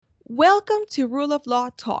Welcome to Rule of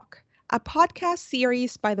Law Talk, a podcast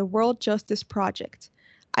series by the World Justice Project.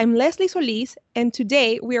 I'm Leslie Solis, and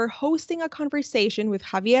today we are hosting a conversation with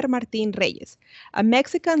Javier Martín Reyes, a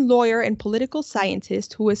Mexican lawyer and political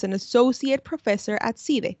scientist who is an associate professor at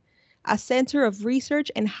CIDE, a center of research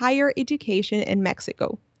and higher education in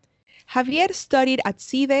Mexico. Javier studied at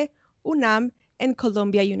CIDE, UNAM, and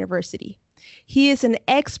Columbia University. He is an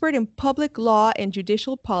expert in public law and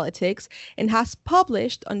judicial politics and has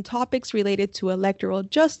published on topics related to electoral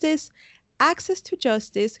justice, access to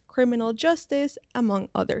justice, criminal justice, among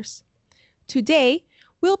others. Today,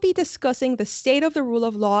 we'll be discussing the state of the rule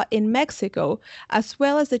of law in Mexico, as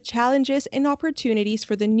well as the challenges and opportunities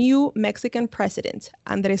for the new Mexican president,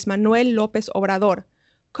 Andrés Manuel López Obrador,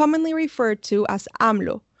 commonly referred to as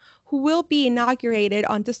AMLO, who will be inaugurated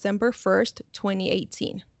on December 1st,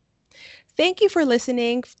 2018. Thank you for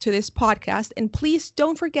listening to this podcast, and please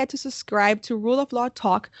don't forget to subscribe to Rule of Law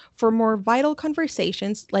Talk for more vital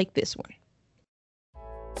conversations like this one.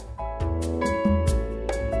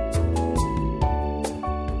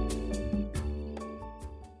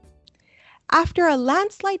 After a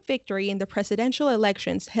landslide victory in the presidential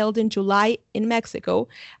elections held in July in Mexico,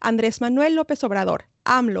 Andrés Manuel López Obrador,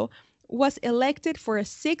 AMLO, was elected for a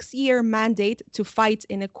 6-year mandate to fight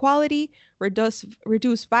inequality,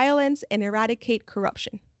 reduce violence, and eradicate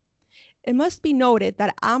corruption. It must be noted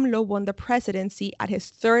that AMLO won the presidency at his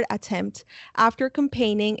third attempt after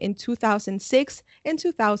campaigning in 2006 and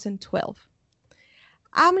 2012.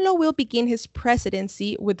 AMLO will begin his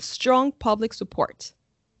presidency with strong public support.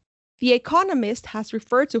 The Economist has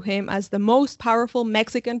referred to him as the most powerful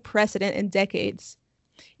Mexican president in decades.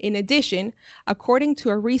 In addition, according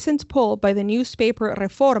to a recent poll by the newspaper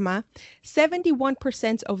Reforma,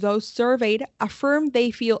 71% of those surveyed affirm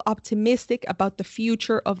they feel optimistic about the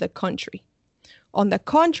future of the country. On the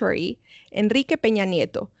contrary, Enrique Peña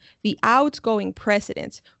Nieto, the outgoing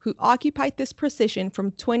president who occupied this position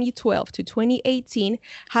from 2012 to 2018,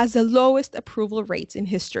 has the lowest approval rates in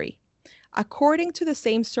history. According to the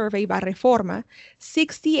same survey by Reforma,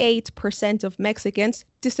 68% of Mexicans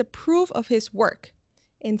disapprove of his work,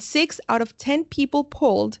 and 6 out of 10 people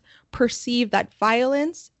polled perceive that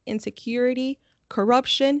violence, insecurity,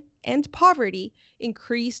 corruption, and poverty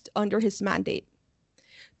increased under his mandate.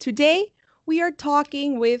 Today, we are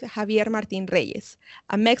talking with Javier Martín Reyes,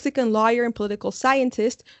 a Mexican lawyer and political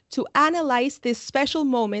scientist, to analyze this special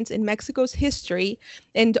moment in Mexico's history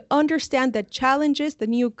and understand the challenges the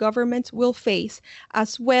new government will face,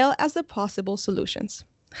 as well as the possible solutions.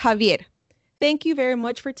 Javier, thank you very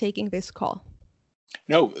much for taking this call.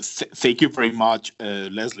 No, thank you very much,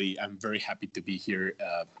 Leslie. I'm very happy to be here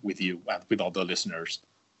with you and with all the listeners.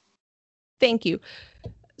 Thank you.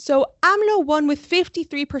 So AMLO won with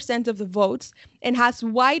 53% of the votes and has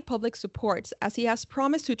wide public support, as he has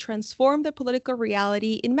promised to transform the political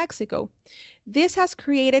reality in Mexico. This has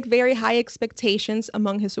created very high expectations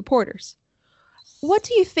among his supporters. What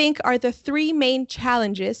do you think are the 3 main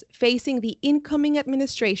challenges facing the incoming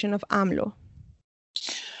administration of AMLO?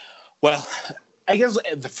 Well, I guess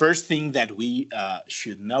the first thing that we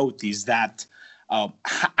should note is that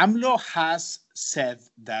AMLO has said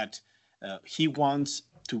that he wants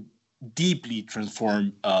to deeply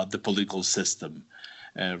transform the political system,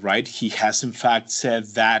 right? He has, in fact, said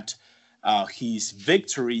that his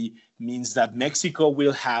victory means that Mexico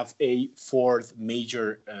will have a 4th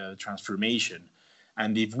major transformation.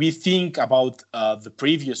 And if we think about the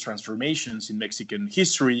previous transformations in Mexican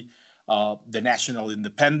history, the national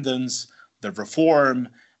independence, the reform,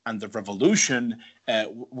 and the revolution,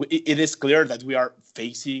 it is clear that we are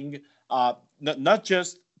facing not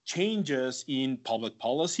just changes in public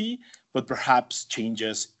policy, but perhaps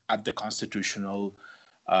changes at the constitutional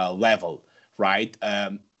level, right?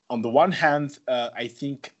 On the one hand, I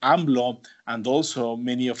think AMLO and also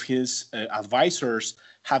many of his advisors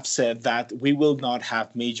have said that we will not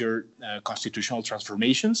have major constitutional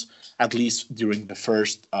transformations, at least during the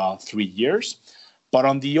first 3 years. But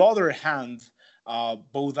on the other hand,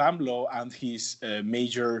 both AMLO and his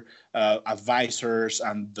major advisors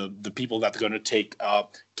and the people that are going to take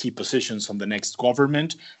key positions on the next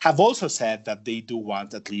government have also said that they do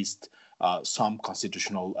want at least some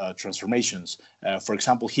constitutional transformations. For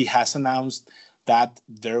example, he has announced that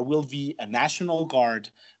there will be a National Guard,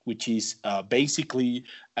 which is basically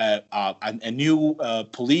a new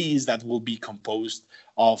police that will be composed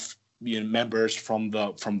of members from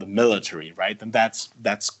the military, right? And that's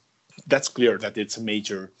clear that it's a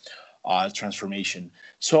major transformation.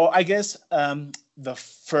 So I guess the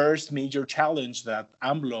first major challenge that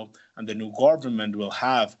AMLO and the new government will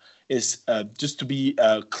have is just to be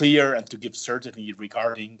clear and to give certainty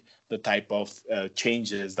regarding the type of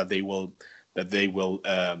changes that they will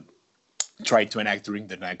try to enact during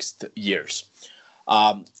the next years.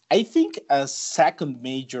 I think a second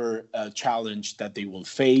major challenge that they will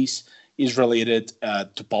face is related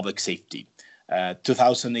to public safety.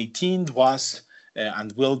 2018 was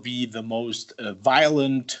and will be the most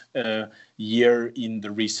violent year in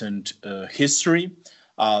the recent history.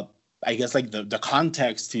 I guess like the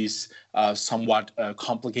context is somewhat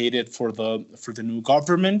complicated for the new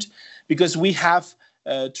government, because we have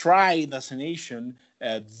tried as a nation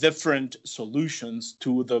different solutions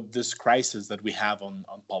to this crisis that we have on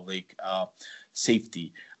public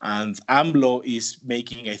safety. And AMLO is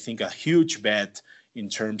making, I think, a huge bet in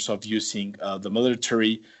terms of using the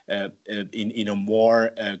military in a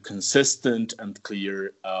more consistent and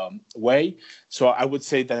clear way. So I would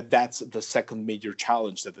say that that's the second major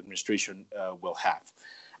challenge that the administration will have.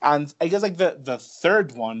 And I guess like the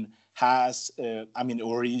third one has,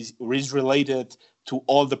 or is related to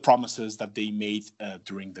all the promises that they made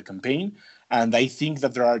during the campaign. And I think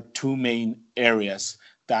that there are two main areas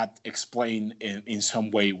that explain in some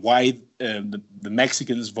way why the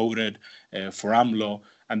Mexicans voted for AMLO,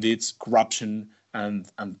 and it's corruption and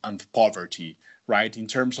poverty, right? In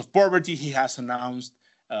terms of poverty, he has announced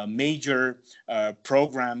major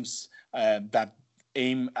programs that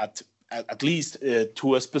aim at least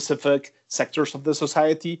to a specific sectors of the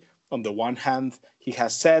society. On the one hand, he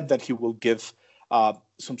has said that he will give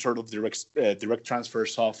some sort of direct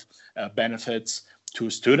transfers of benefits to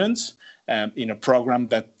students in a program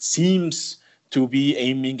that seems to be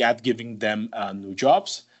aiming at giving them new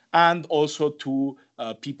jobs, and also to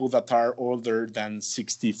people that are older than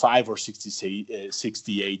 65 or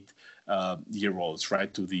 68 year olds,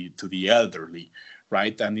 right, to the elderly,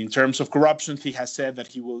 right? And in terms of corruption, he has said that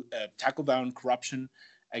he will tackle down corruption.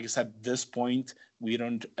 I guess at this point, we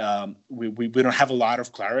don't have a lot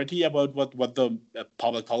of clarity about what the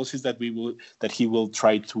public policies that he will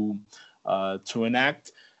try to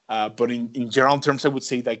enact. But in general terms, I would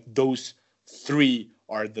say that those three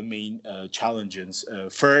are the main challenges.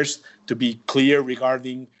 First, to be clear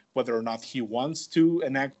regarding whether or not he wants to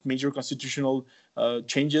enact major constitutional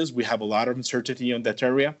changes. We have a lot of uncertainty on that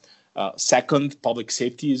area. Second, public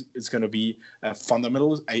safety is going to be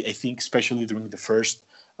fundamental, I think, especially during the first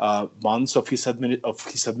months of his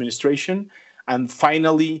administration. And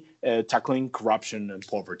finally, tackling corruption and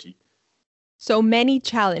poverty. So many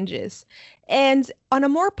challenges. And on a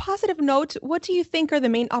more positive note, what do you think are the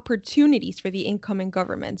main opportunities for the incoming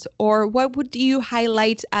government? Or what would you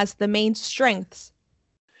highlight as the main strengths?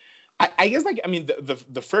 I guess,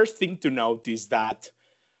 the first thing to note is that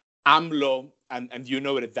AMLO, and you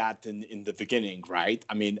noted that in the beginning, right?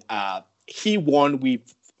 He won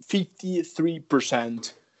with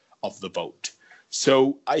 53% of the vote.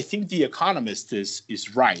 So I think The Economist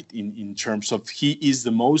is right in terms of he is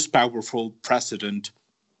the most powerful president,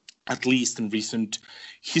 at least in recent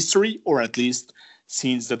history, or at least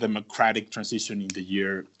since the democratic transition in the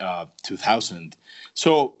year 2000.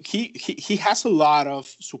 So he has a lot of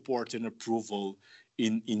support and approval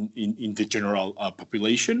in the general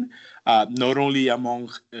population, not only among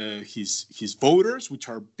his voters, which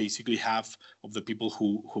are basically half of the people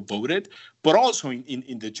who voted, but also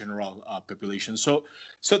in the general population. So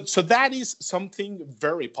that is something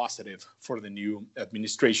very positive for the new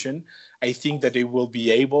administration. I think that they will be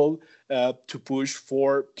able to push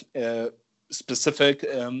for specific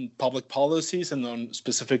public policies and on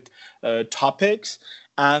specific topics,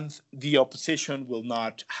 and the opposition will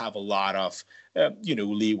not have a lot of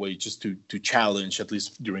leeway just to challenge, at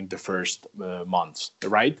least during the first months,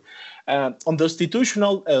 right? On the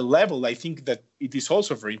institutional level, I think that it is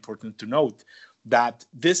also very important to note that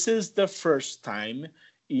this is the first time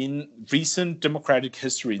in recent democratic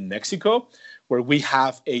history in Mexico where we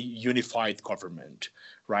have a unified government,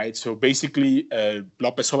 right? So basically,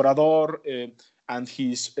 López Obrador and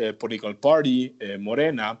his political party,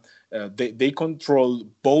 Morena, they control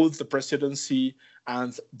both the presidency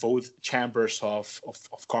and both chambers of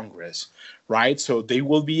Congress, right? So they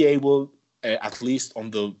will be able, at least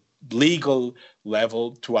on the legal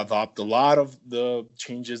level, to adopt a lot of the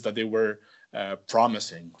changes that they were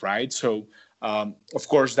promising, right? So, of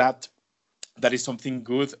course, that is something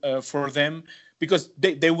good for them, because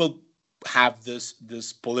they will have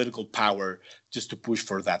this political power just to push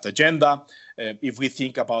for that agenda. If we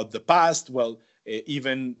think about the past, well,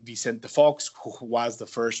 Even Vicente Fox, who was the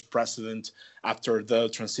first president after the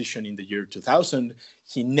transition in the year 2000,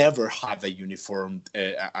 he never had a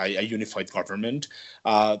unified government.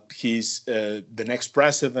 The next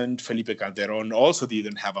president, Felipe Calderon, also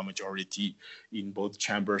didn't have a majority in both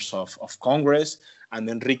chambers of Congress, and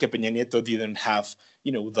Enrique Peña Nieto didn't have,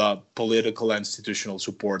 the political and institutional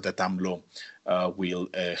support that AMLO will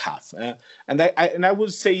have. And I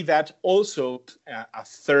would say that also a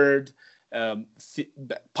third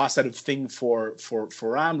positive thing for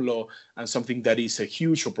AMLO, and something that is a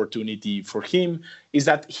huge opportunity for him, is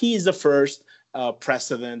that he is the first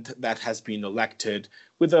president that has been elected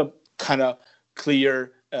with a kind of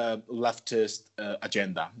clear leftist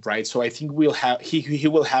agenda, right? So I think he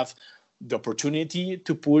will have the opportunity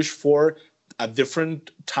to push for a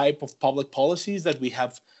different type of public policies that we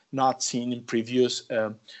have not seen in previous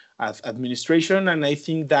administration. And I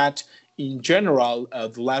think that in general,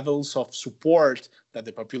 the levels of support that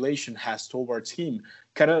the population has towards him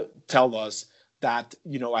kind of tell us that,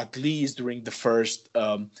 at least during the first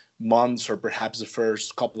months, or perhaps the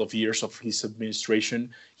first couple of years of his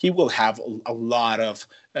administration, he will have a lot of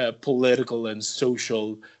political and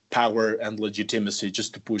social power and legitimacy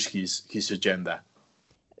just to push his agenda.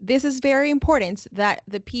 This is very important, that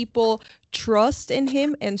the people trust in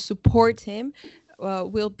him and support him.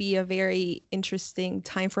 Will be a very interesting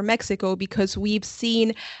time for Mexico, because we've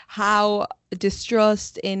seen how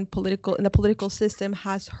distrust in the political system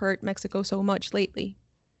has hurt Mexico so much lately.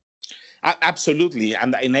 Absolutely,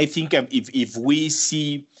 and I think if we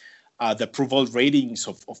see the approval ratings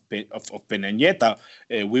of Peña Nieto,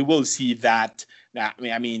 we will see that.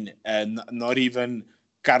 Not even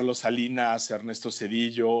Carlos Salinas, Ernesto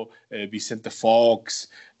Zedillo, Vicente Fox,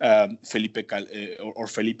 Felipe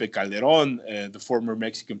Calderon, the former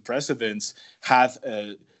Mexican presidents, had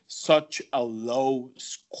such a low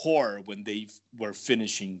score when they were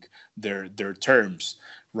finishing their terms,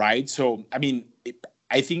 right? So,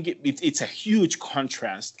 I think it's a huge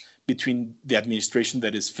contrast between the administration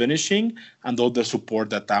that is finishing and all the support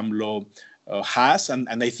that AMLO has,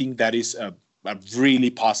 and I think that is a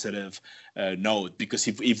really positive note, because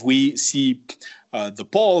if we see the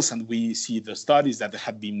polls and we see the studies that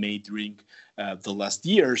have been made during the last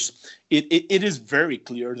years, it is very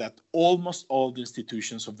clear that almost all the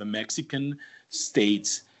institutions of the Mexican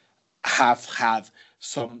states have had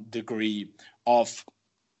some degree of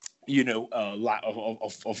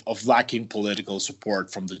lacking political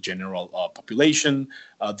support from the general population.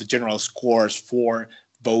 The general scores for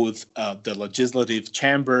both the legislative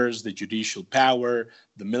chambers, the judicial power,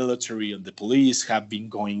 the military, and the police have been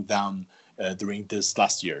going down during these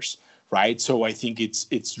last years, right? So I think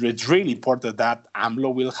it's really important that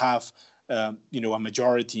AMLO will have a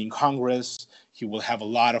majority in Congress. He will have a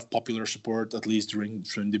lot of popular support, at least during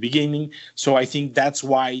the beginning. So I think that's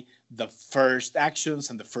why the first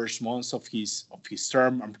actions and the first months of his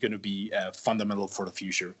term are going to be fundamental for the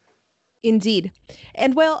future. Indeed.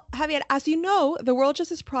 And well, Javier, as you know, the World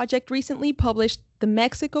Justice Project recently published the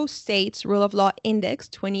Mexico States Rule of Law Index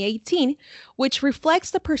 2018, which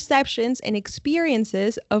reflects the perceptions and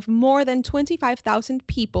experiences of more than 25,000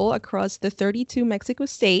 people across the 32 Mexico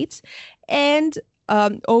states and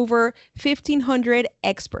over 1,500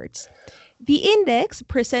 experts. The index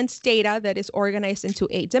presents data that is organized into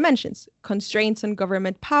 8 dimensions: constraints on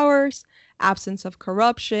government powers, absence of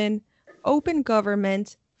corruption, open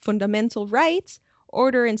government, fundamental rights,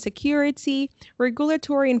 order and security,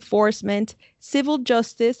 regulatory enforcement, civil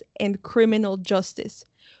justice, and criminal justice.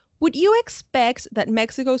 Would you expect that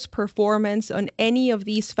Mexico's performance on any of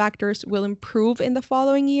these factors will improve in the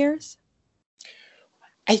following years?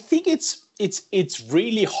 I think it's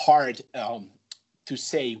really hard to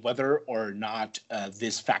say whether or not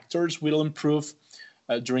these factors will improve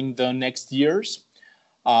during the next years.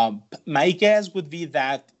 My guess would be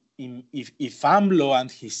that if AMLO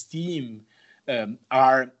and his team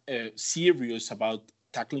are serious about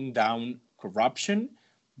tackling down corruption,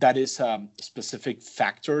 that is a specific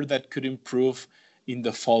factor that could improve in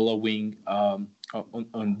the following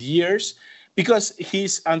on years, because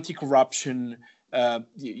his anti-corruption,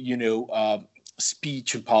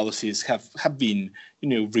 speech and policies have been,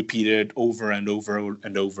 repeated over and over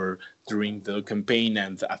and over during the campaign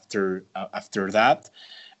and after that.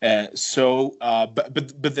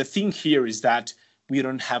 But the thing here is that we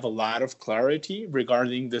don't have a lot of clarity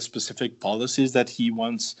regarding the specific policies that he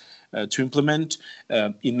wants to implement.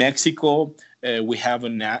 In Mexico, we have a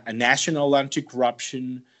national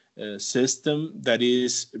anti-corruption system that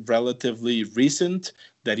is relatively recent,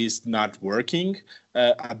 that is not working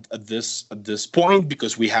at this point,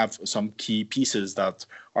 because we have some key pieces that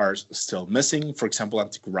are still missing. For example,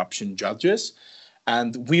 anti-corruption judges.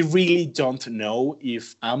 And we really don't know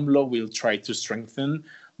if AMLO will try to strengthen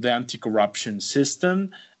the anti-corruption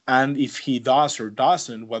system, and if he does or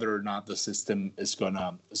doesn't, whether or not the system is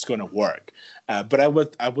gonna work. But I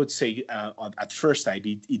would say at first sight,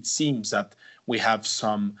 it seems that we have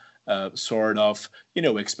some sort of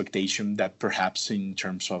expectation that perhaps in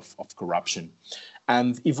terms of corruption.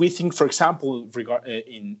 And if we think, for example,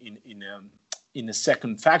 in a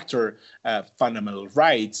second factor, fundamental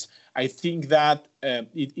rights, I think that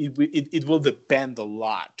it will depend a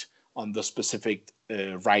lot on the specific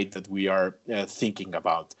right that we are thinking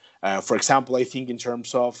about. For example, I think in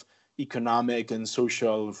terms of economic and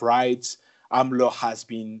social rights, AMLO has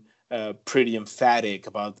been pretty emphatic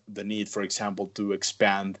about the need, for example, to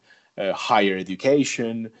expand higher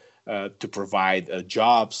education, to provide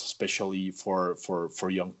jobs, especially for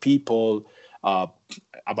young people.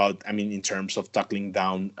 In terms of tackling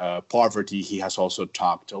down poverty, he has also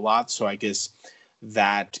talked a lot. So I guess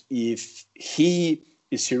that if he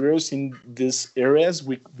is serious in these areas,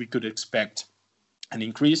 we could expect an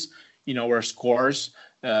increase in our scores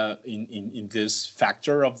in this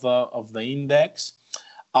factor of the index.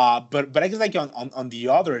 But I guess on the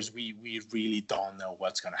others, we really don't know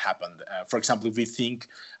what's going to happen. For example, if we think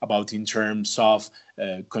about in terms of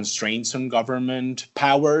constraints on government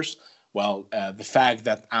powers, well, the fact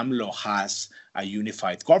that AMLO has a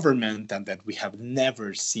unified government and that we have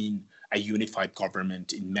never seen a unified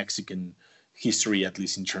government in Mexican history, at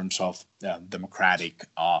least in terms of democratic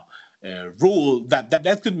rule,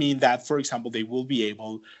 that could mean that, for example, they will be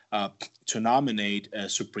able to nominate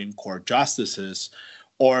Supreme Court justices.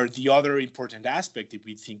 Or the other important aspect, if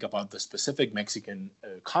we think about the specific Mexican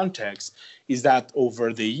context, is that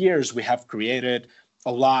over the years we have created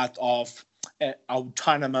a lot of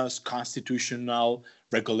autonomous constitutional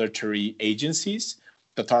regulatory agencies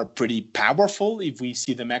that are pretty powerful if we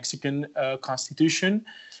see the Mexican constitution,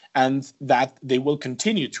 and that they will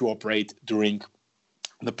continue to operate during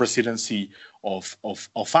the presidency of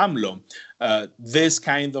AMLO. This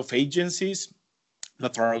kind of agencies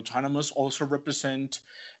that are autonomous also represent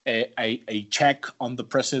a check on the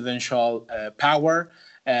presidential power.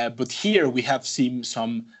 But here we have seen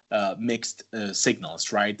some mixed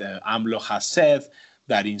signals, right? AMLO has said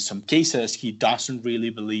that in some cases he doesn't really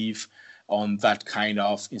believe on that kind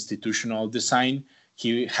of institutional design.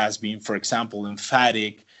 He has been, for example,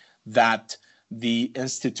 emphatic that the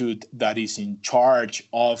institute that is in charge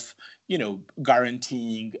of,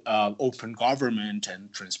 guaranteeing open government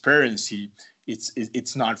and transparency,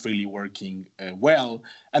 it's not really working well.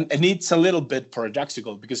 And it's a little bit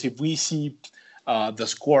paradoxical, because if we see the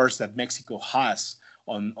scores that Mexico has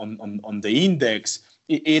on the index,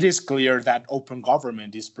 it is clear that open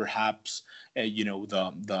government is perhaps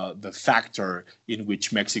the factor in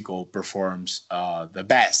which Mexico performs the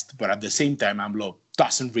best. But at the same time, AMLO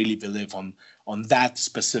doesn't really believe on that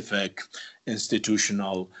specific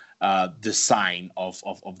institutional design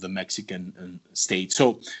of the Mexican state.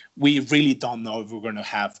 So we really don't know if we're going to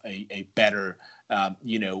have a better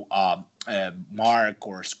mark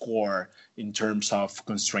or score in terms of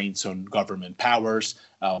constraints on government powers.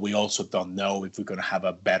 We also don't know if we're going to have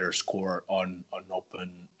a better score on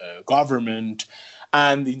open government.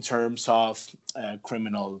 And in terms of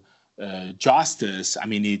criminal justice,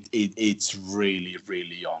 it's really,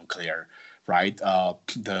 really unclear, right?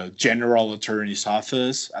 The General Attorney's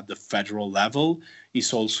Office at the federal level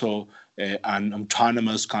is also an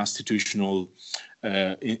autonomous constitutional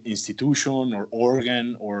institution or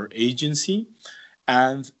organ or agency.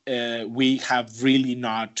 And we have really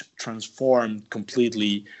not transformed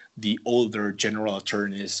completely the older General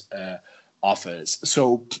Attorney's Office.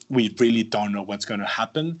 So we really don't know what's going to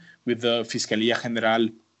happen with the Fiscalía General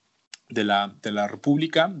de la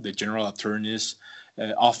República, the General Attorney's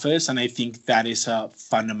Office. And I think that is a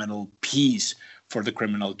fundamental piece for the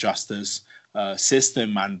criminal justice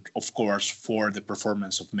system, and of course for the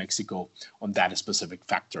performance of Mexico on that specific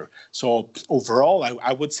factor. So overall,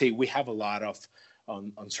 I would say we have a lot of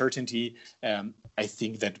uncertainty. I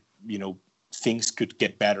think that things could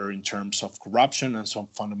get better in terms of corruption and some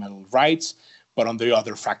fundamental rights, but on the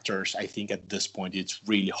other factors, I think at this point it's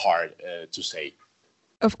really hard to say.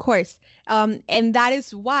 Of course. And that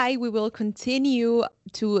is why we will continue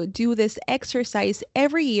to do this exercise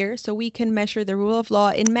every year so we can measure the rule of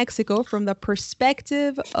law in Mexico from the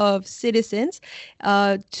perspective of citizens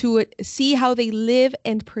to see how they live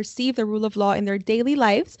and perceive the rule of law in their daily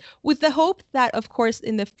lives, with the hope that, of course,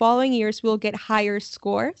 in the following years, we'll get higher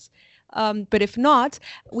scores. But if not,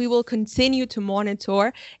 we will continue to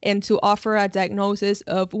monitor and to offer a diagnosis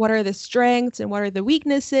of what are the strengths and what are the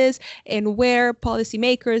weaknesses and where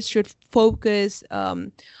policymakers should focus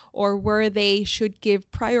or where they should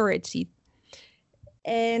give priority.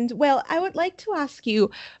 And well, I would like to ask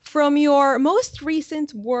you, from your most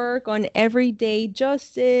recent work on everyday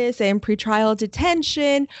justice and pretrial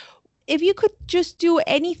detention, if you could just do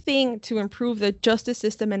anything to improve the justice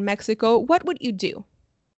system in Mexico, what would you do?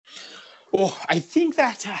 Well, I think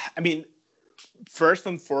that first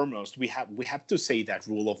and foremost, we have to say that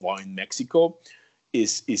rule of law in Mexico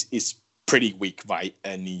is pretty weak by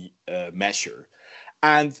any measure,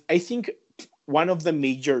 and I think one of the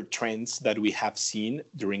major trends that we have seen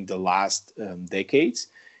during the last decades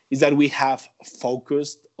is that we have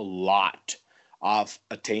focused a lot of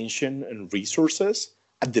attention and resources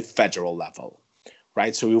at the federal level,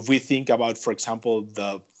 right? So if we think about, for example,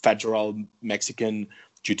 the federal Mexican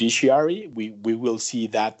judiciary, we will see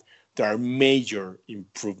that there are major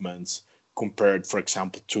improvements compared, for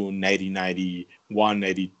example, to 1991,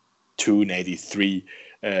 92, 93,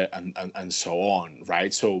 and so on,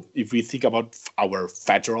 right? So if we think about our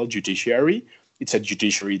federal judiciary, it's a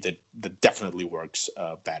judiciary that definitely works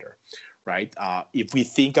better, right? If we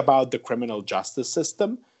think about the criminal justice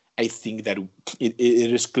system, I think that it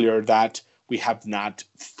is clear that we have not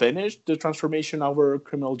finished the transformation of our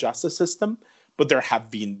criminal justice system, but there have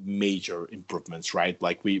been major improvements, right?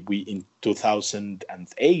 Like we in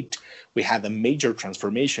 2008, we had a major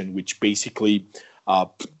transformation, which basically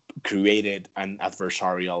created an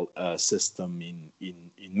adversarial system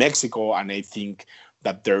in Mexico. And I think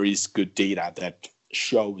that there is good data that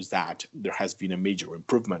shows that there has been a major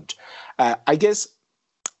improvement. I guess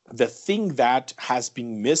the thing that has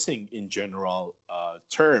been missing in general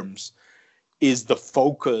terms is the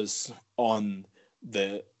focus on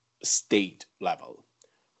the state level,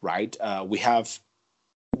 right? We have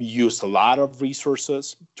used a lot of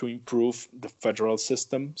resources to improve the federal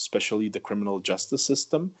system, especially the criminal justice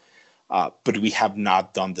system, but we have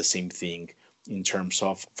not done the same thing in terms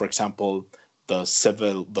of, for example, the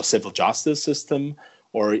civil justice system,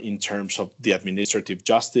 or in terms of the administrative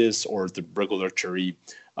justice or the regulatory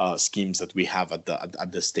schemes that we have at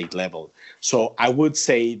the state level. So I would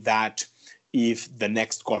say that if the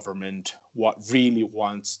next government really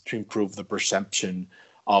wants to improve the perception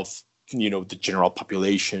of the general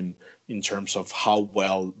population in terms of how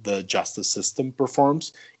well the justice system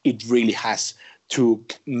performs, it really has to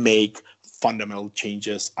make fundamental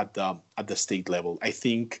changes at the state level. I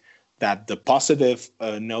think that the positive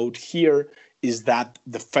note here is that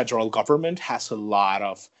the federal government has a lot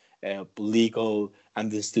of legal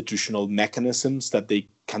and institutional mechanisms that they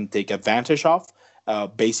can take advantage of.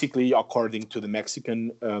 Basically, according to the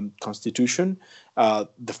Mexican Constitution,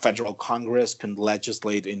 the federal Congress can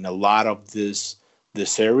legislate in a lot of these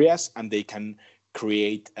areas, and they can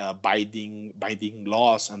create binding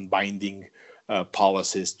laws and binding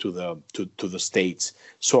policies to the states.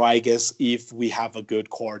 So I guess if we have a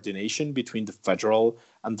good coordination between the federal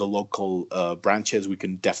and the local branches, we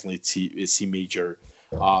can definitely see major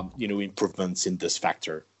improvements in this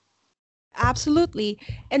factor. Absolutely.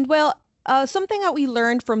 And well, something that we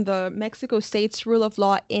learned from the Mexico State's Rule of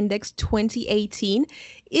Law Index 2018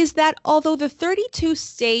 is that although the 32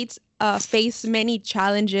 states face many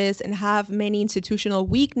challenges and have many institutional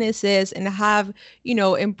weaknesses and have,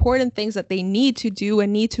 important things that they need to do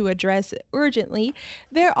and need to address urgently,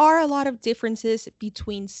 there are a lot of differences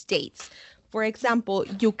between states. For example,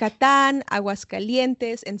 Yucatán,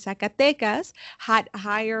 Aguascalientes, and Zacatecas had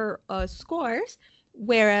higher scores,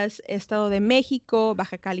 whereas Estado de México,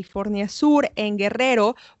 Baja California Sur, and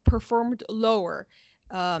Guerrero performed lower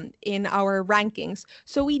in our rankings.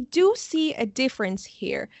 So we do see a difference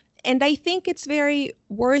here. And I think it's very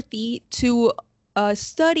worthy to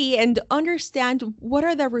study and understand what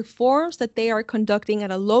are the reforms that they are conducting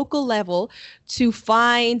at a local level to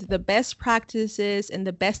find the best practices and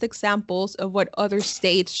the best examples of what other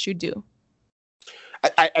states should do.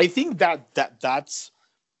 I think that's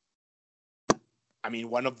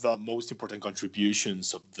one of the most important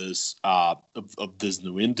contributions of this of this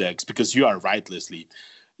new index, because you are right, Leslie.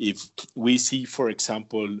 If we see, for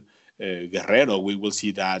example, Guerrero, we will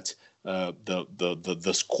see that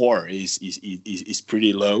the score is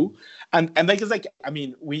pretty low, and I guess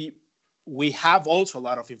we have also a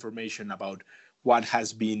lot of information about what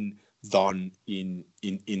has been done in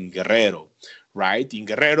Guerrero, right? In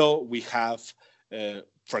Guerrero, we have,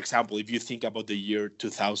 for example, if you think about the year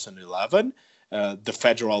 2011, the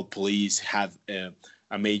federal police had a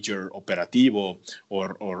major operativo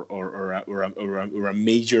or a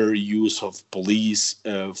major use of police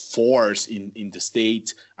force in the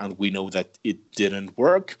state, and we know that it didn't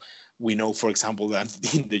work. We know, for example,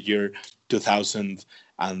 that in the year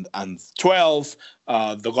 2012,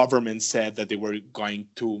 the government said that they were going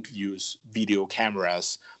to use video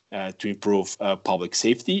cameras to improve public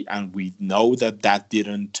safety, and we know that that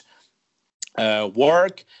didn't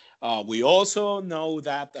work. We also know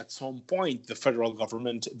that at some point the federal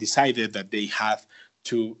government decided that they have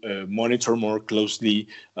to monitor more closely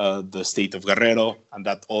the state of Guerrero, and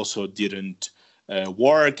that also didn't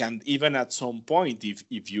work. And even at some point,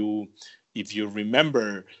 if you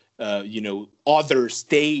remember, other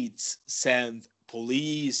states send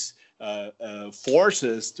police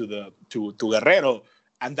forces to Guerrero,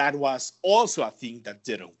 and that was also a thing that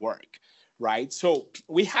didn't work, right? So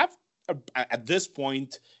we have at this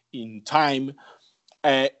point in time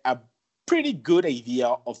a pretty good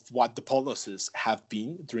idea of what the policies have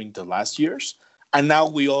been during the last years. And now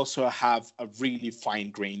we also have a really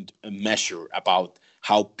fine-grained measure about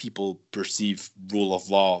how people perceive rule of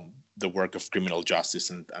law, the work of criminal justice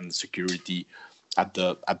and security at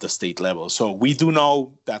the state level. So we do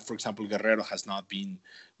know that, for example, Guerrero has not been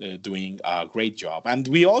doing a great job. And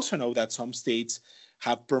we also know that some states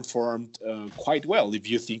have performed quite well. If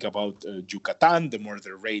you think about Yucatan, the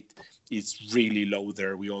murder rate is really low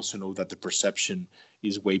there. We also know that the perception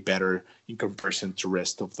is way better in comparison to the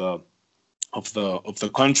rest of the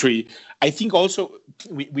country. I think also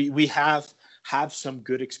we have some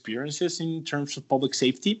good experiences in terms of public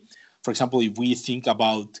safety. For example, if we think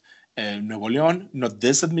about Nuevo León, not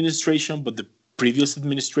this administration, but the previous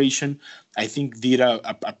administration, I think did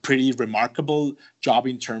a pretty remarkable job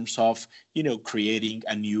in terms of, creating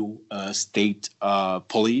a new state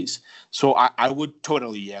police. So I would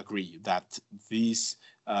totally agree that these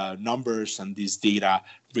numbers and this data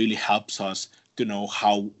really helps us to know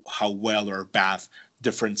how well or bad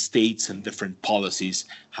different states and different policies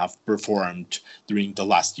have performed during the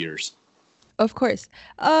last years. Of course.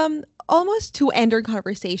 Almost to end our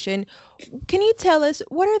conversation, can you tell us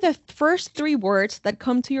what are the first three words that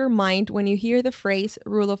come to your mind when you hear the phrase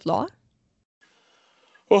rule of law?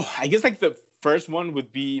 Oh, I guess like the first one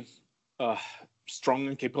would be strong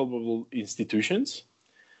and capable institutions.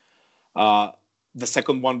 The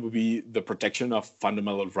second one would be the protection of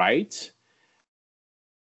fundamental rights.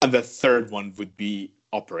 And the third one would be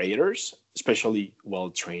operators, especially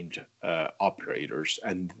well-trained operators.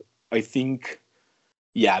 And I think,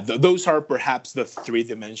 those are perhaps the three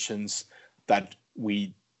dimensions that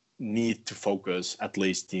we need to focus, at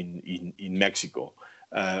least in Mexico.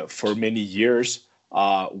 For many years,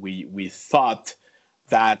 we thought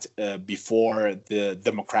that before the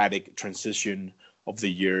democratic transition of the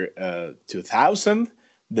year 2000,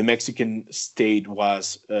 the Mexican state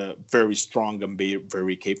was very strong and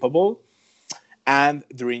very capable. And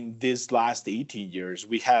during these last 18 years,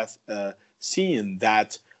 we have seen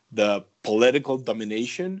that the political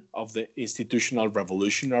domination of the Institutional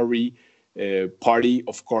Revolutionary Party,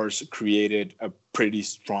 of course, created a pretty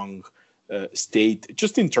strong state,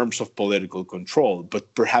 just in terms of political control,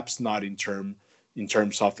 but perhaps not in terms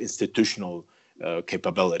of institutional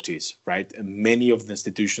capabilities, right? And many of the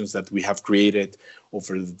institutions that we have created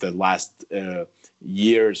over the last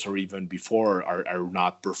years or even before are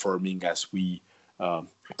not performing as we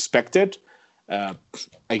expected. I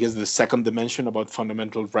guess the second dimension about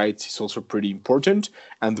fundamental rights is also pretty important,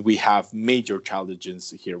 and we have major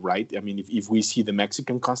challenges here, right? I mean, if we see the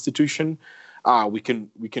Mexican Constitution, we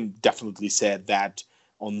can definitely say that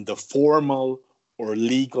on the formal or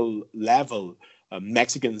legal level,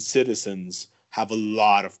 Mexican citizens have a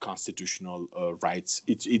lot of constitutional rights.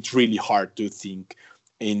 It's really hard to think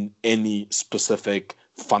in any specific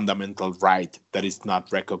fundamental right that is not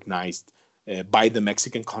recognized by the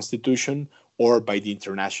Mexican Constitution or by the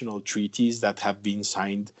international treaties that have been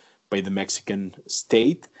signed by the Mexican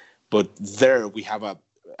state. But there we have a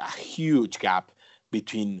huge gap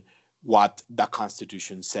between what the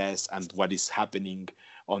Constitution says and what is happening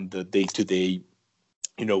on the day-to-day,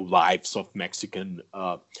 lives of Mexican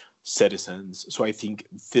citizens. So I think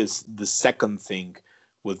the second thing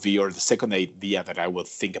would be, or the second idea that I would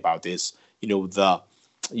think about is, the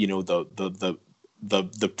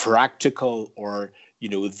practical or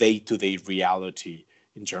day-to-day reality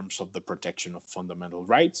in terms of the protection of fundamental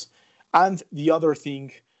rights. And the other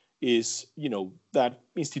thing is, that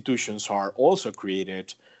institutions are also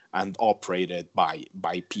created and operated by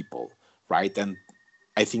people, right? And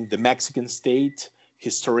I think the Mexican state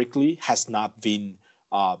historically has not been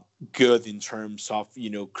good in terms of,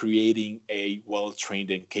 creating a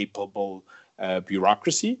well-trained and capable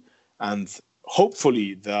bureaucracy. And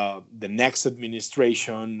hopefully the next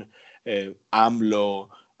administration, AMLO,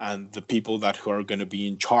 and the people who are going to be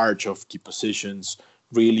in charge of key positions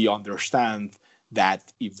really understand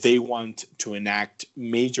that if they want to enact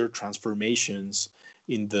major transformations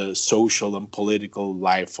in the social and political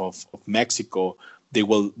life of Mexico, they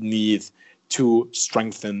will need to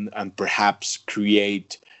strengthen and perhaps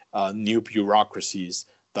create new bureaucracies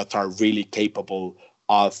that are really capable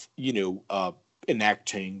of,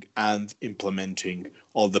 enacting and implementing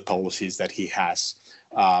all the policies that he has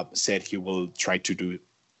said he will try to do.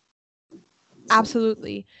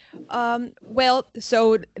 Absolutely. Well,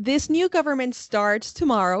 so this new government starts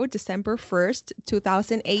tomorrow, December 1st,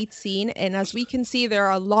 2018. And as we can see, there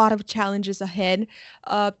are a lot of challenges ahead.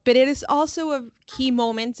 But it is also a key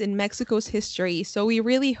moment in Mexico's history. So we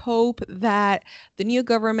really hope that the new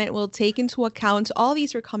government will take into account all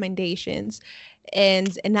these recommendations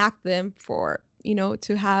and enact them for,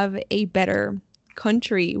 to have a better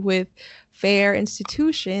country with fair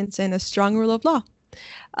institutions and a strong rule of law.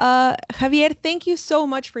 Javier, thank you so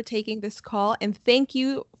much for taking this call, and thank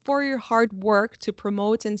you for your hard work to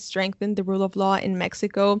promote and strengthen the rule of law in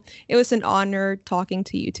Mexico. It was an honor talking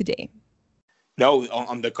to you today. No,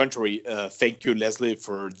 on the contrary, thank you, Leslie,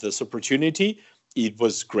 for this opportunity. It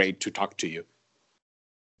was great to talk to you.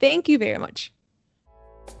 Thank you very much.